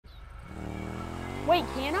Wait,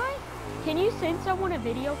 can I? Can you send someone a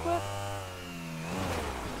video clip?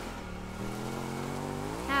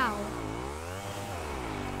 How?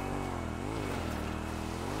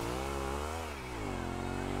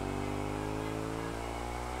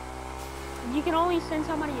 You can only send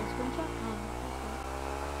somebody a screenshot? Oh,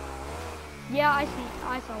 okay. Yeah, I see.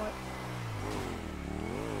 I saw it.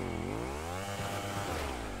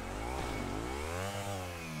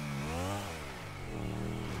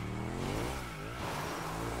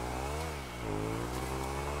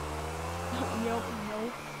 Nope,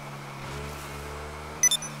 nope.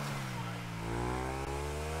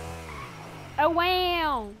 Oh,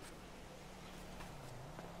 wow.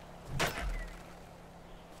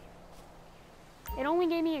 It only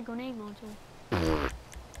gave me a grenade launcher.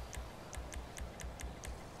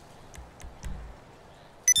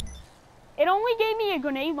 It only gave me a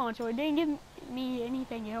grenade launcher. It didn't give me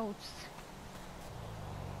anything else.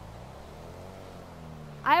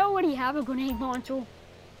 I already have a grenade launcher.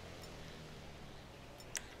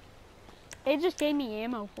 It just gave me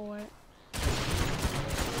ammo for it.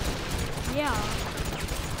 Yeah.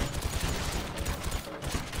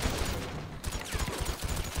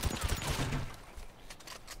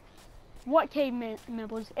 What cave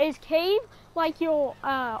members? Is cave like your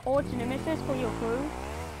arch nemesis for your crew?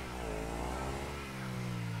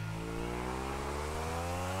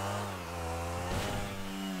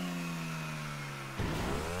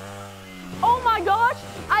 Oh my gosh!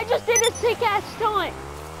 I just did a sick ass stunt.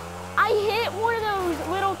 I hit one of those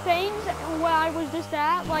little things where I was just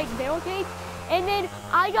at, like barricades, and then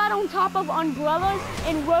I got on top of umbrellas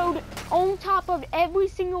and rode on top of every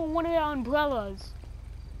single one of the umbrellas.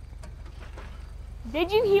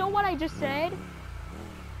 Did you hear what I just said?